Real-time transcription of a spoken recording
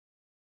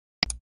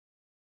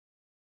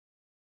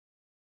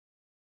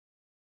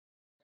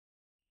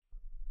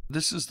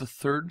This is the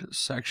third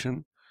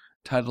section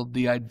titled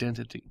The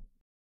Identity.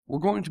 We're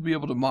going to be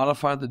able to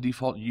modify the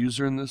default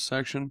user in this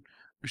section,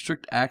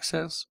 restrict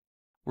access,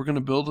 we're going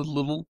to build a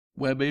little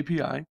web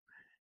API,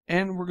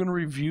 and we're going to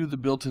review the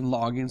built-in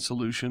logging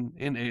solution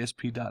in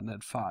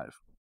ASP.NET 5.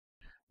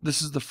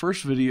 This is the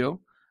first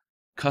video,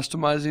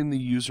 customizing the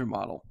user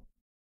model.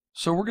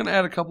 So we're going to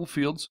add a couple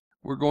fields.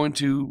 We're going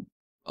to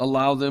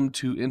allow them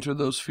to enter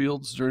those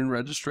fields during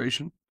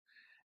registration,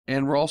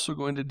 and we're also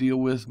going to deal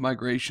with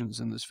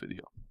migrations in this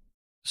video.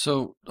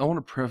 So I want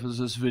to preface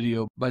this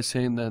video by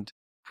saying that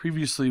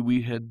previously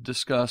we had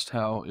discussed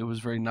how it was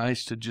very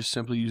nice to just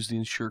simply use the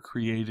ensure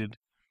created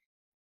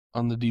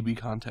on the DB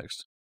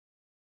context.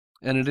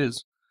 And it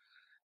is.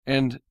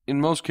 And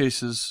in most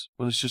cases,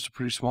 when it's just a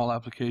pretty small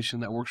application,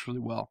 that works really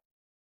well.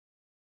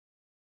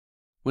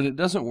 When it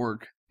doesn't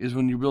work is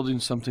when you're building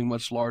something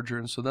much larger,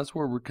 and so that's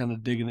where we're kind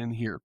of digging in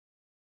here.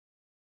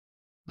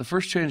 The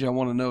first change I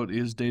want to note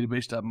is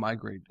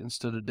database.migrate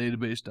instead of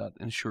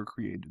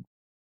database.ensureCreated.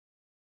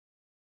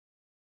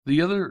 The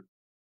other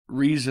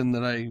reason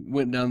that I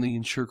went down the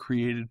ensure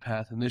created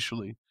path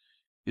initially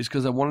is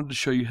because I wanted to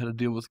show you how to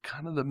deal with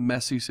kind of the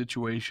messy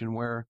situation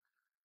where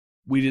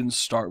we didn't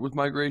start with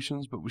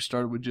migrations, but we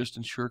started with just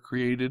ensure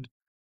created,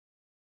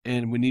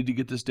 and we need to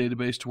get this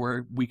database to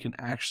where we can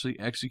actually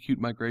execute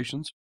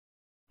migrations.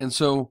 And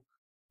so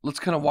let's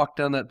kind of walk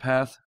down that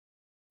path.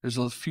 There's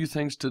a few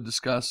things to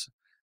discuss.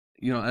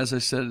 You know, as I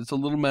said, it's a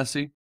little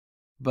messy,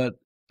 but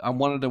I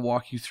wanted to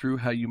walk you through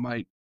how you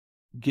might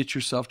get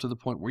yourself to the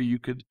point where you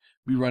could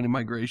be running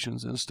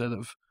migrations instead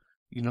of,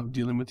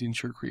 dealing with the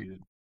ensure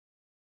created.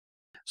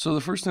 So the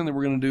first thing that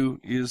we're going to do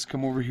is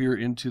come over here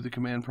into the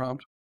command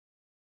prompt,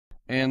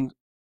 and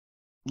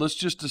let's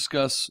just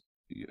discuss.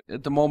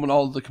 At the moment,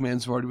 all of the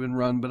commands have already been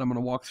run, but I'm going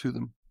to walk through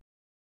them.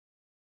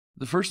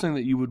 The first thing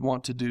that you would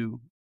want to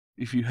do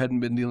if you hadn't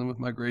been dealing with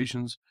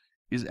migrations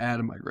is add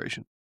a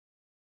migration.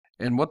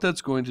 And what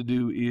that's going to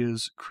do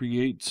is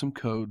create some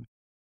code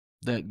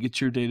that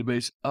gets your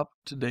database up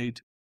to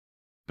date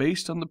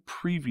based on the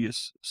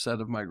previous set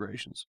of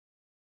migrations.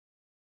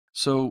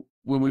 So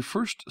when we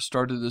first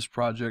started this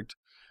project,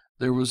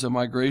 there was a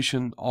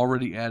migration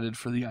already added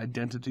for the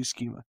identity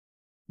schema.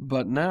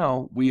 But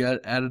now we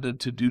added a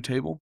to-do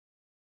table,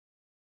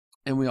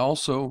 and we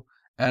also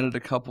added a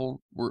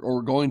couple, or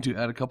we're going to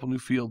add a couple new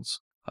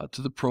fields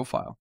to the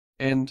profile.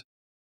 And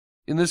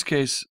in this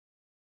case,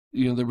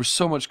 there was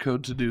so much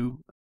code to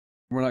do.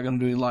 We're not going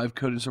to do any live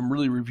coding, so I'm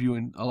really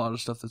reviewing a lot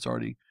of stuff that's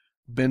already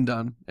been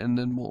done, and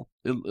then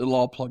it'll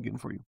all plug in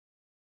for you.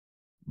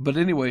 But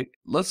anyway,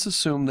 let's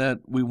assume that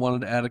we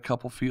wanted to add a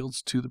couple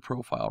fields to the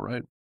profile,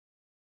 right?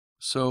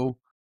 So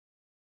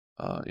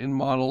in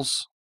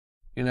models,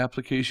 in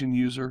application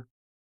user,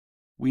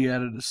 we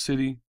added a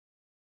city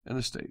and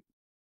a state.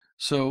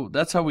 So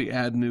that's how we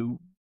add new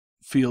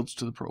fields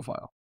to the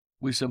profile.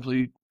 We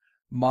simply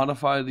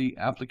modify the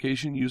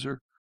application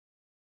user,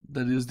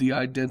 that is the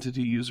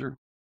identity user,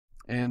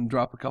 and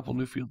drop a couple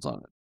new fields on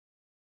it.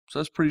 So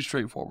that's pretty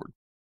straightforward.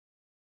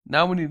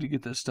 Now we need to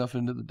get that stuff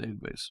into the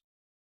database.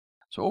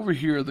 So over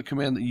here, the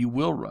command that you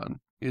will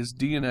run is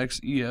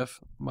dnxef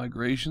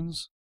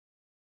migrations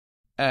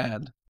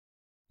add.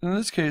 In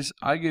this case,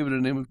 I gave it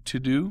a name of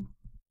to-do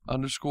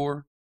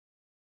 _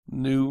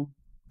 new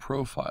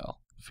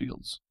profile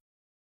fields.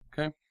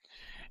 Okay?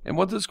 And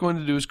what that's going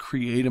to do is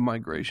create a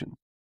migration.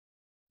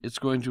 It's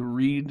going to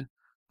read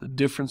the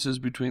differences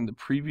between the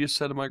previous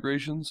set of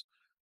migrations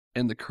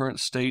and the current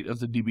state of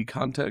the DB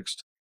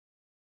context,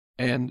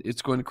 and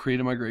it's going to create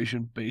a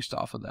migration based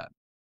off of that.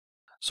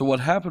 So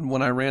what happened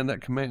when I ran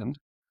that command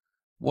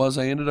was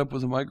I ended up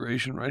with a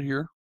migration right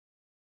here,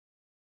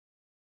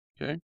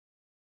 okay,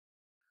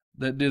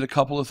 that did a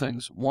couple of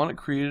things. One, it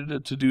created a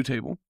to-do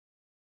table,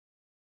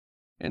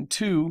 and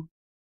two,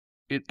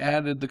 it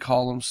added the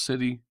columns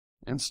city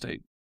and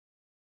state.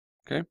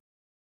 Okay?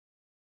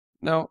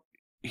 Now,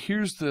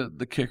 here's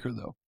the kicker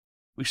though.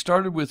 We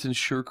started with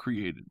ensure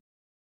created.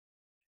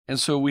 And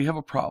so we have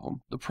a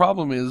problem. The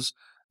problem is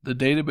the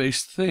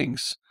database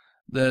thinks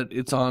that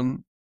it's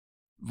on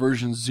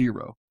version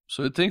 0.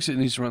 So it thinks it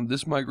needs to run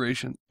this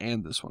migration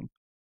and this one.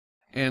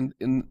 And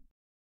in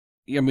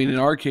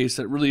our case,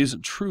 that really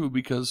isn't true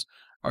because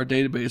our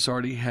database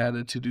already had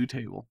a to-do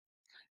table.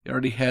 It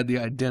already had the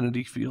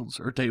identity fields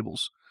or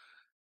tables.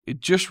 It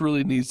just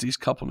really needs these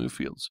couple new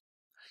fields.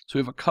 So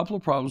we have a couple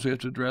of problems we have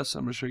to address.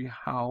 I'm going to show you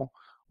how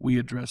we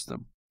address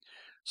them.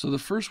 So the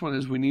first one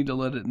is we need to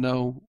let it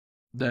know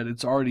that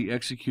it's already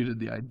executed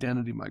the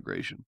identity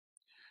migration.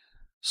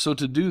 So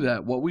to do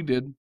that, what we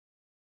did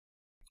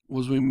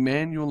was we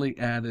manually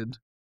added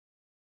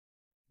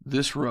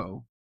this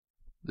row,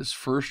 this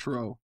first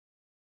row,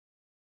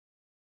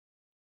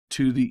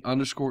 to the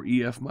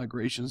 _ef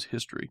migrations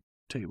history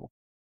table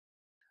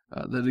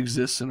that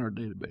exists in our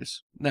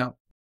database. Now,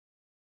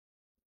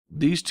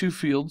 these two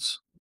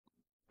fields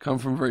come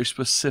from a very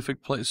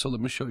specific place, so let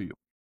me show you.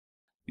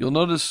 You'll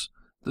notice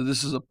that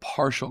this is a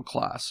partial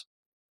class,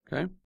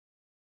 okay?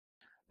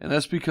 And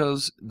that's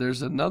because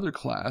there's another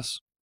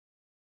class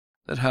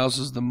that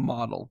houses the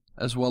model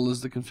as well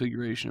as the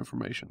configuration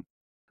information.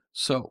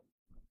 So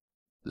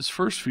this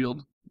first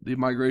field, the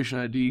migration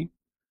ID,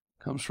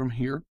 comes from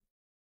here.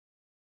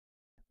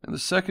 And the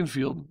second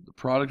field, the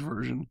product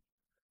version,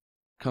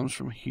 comes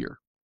from here.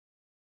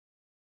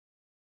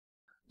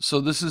 So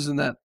this is in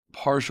that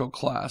partial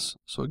class.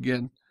 So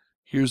again,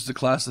 here's the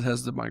class that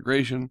has the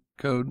migration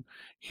code.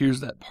 Here's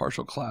that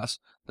partial class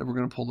that we're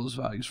going to pull those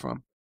values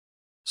from.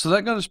 So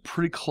that got us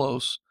pretty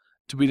close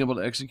to being able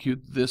to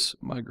execute this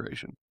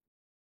migration.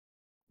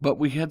 But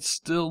we had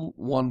still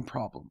one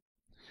problem,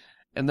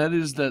 and that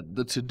is that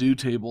the to-do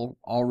table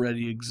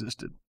already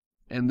existed,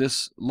 and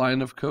this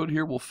line of code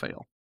here will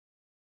fail.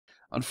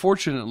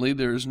 Unfortunately,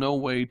 there is no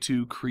way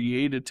to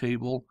create a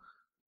table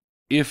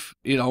if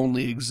it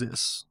only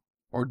exists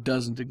or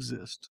doesn't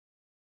exist.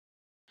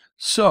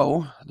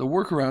 So the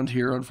workaround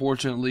here,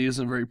 unfortunately,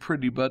 isn't very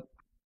pretty, but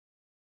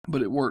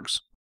it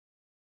works.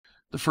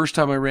 The first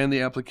time I ran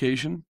the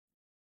application,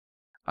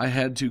 I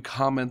had to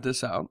comment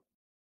this out,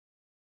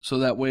 so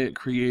that way it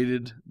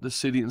created the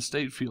city and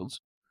state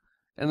fields.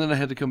 And then I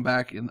had to come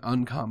back and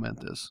uncomment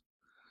this.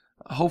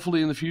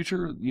 Hopefully in the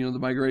future, the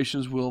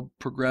migrations will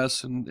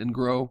progress and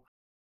grow,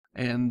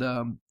 and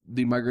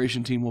the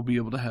migration team will be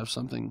able to have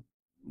something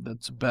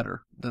that's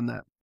better than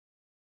that.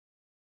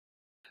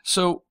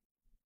 So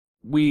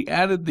we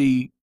added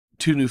the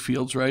 2 new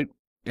fields, right?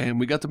 And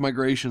we got the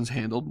migrations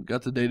handled,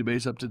 got the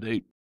database up to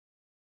date.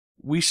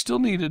 We still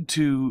needed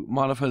to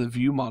modify the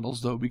view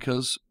models, though,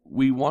 because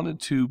we wanted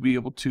to be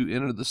able to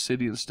enter the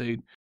city and state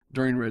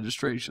during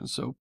registration.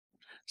 So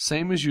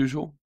same as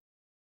usual,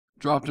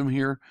 dropped them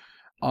here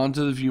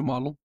onto the view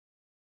model.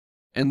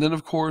 And then,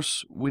 of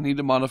course, we need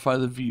to modify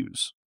the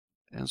views.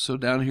 And so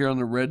down here on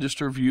the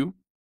register view,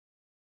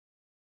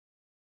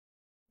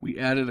 we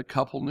added a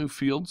couple new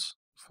fields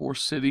for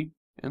city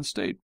and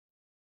state.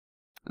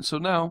 And so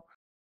now,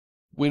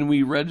 when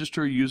we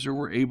register a user,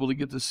 we're able to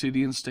get the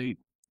city and state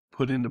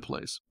put into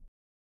place.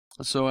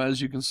 So as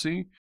you can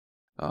see,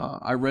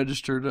 I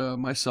registered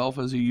myself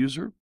as a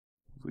user.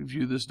 If we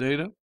view this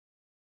data,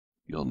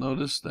 you'll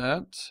notice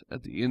that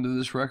at the end of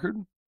this record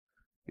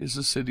is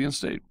the city and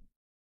state.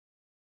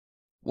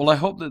 Well, I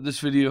hope that this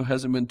video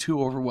hasn't been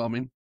too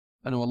overwhelming.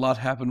 I know a lot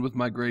happened with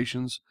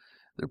migrations.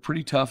 They're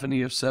pretty tough in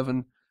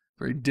EF7,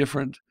 very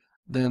different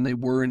than they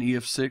were in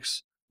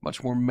EF6,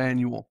 much more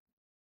manual.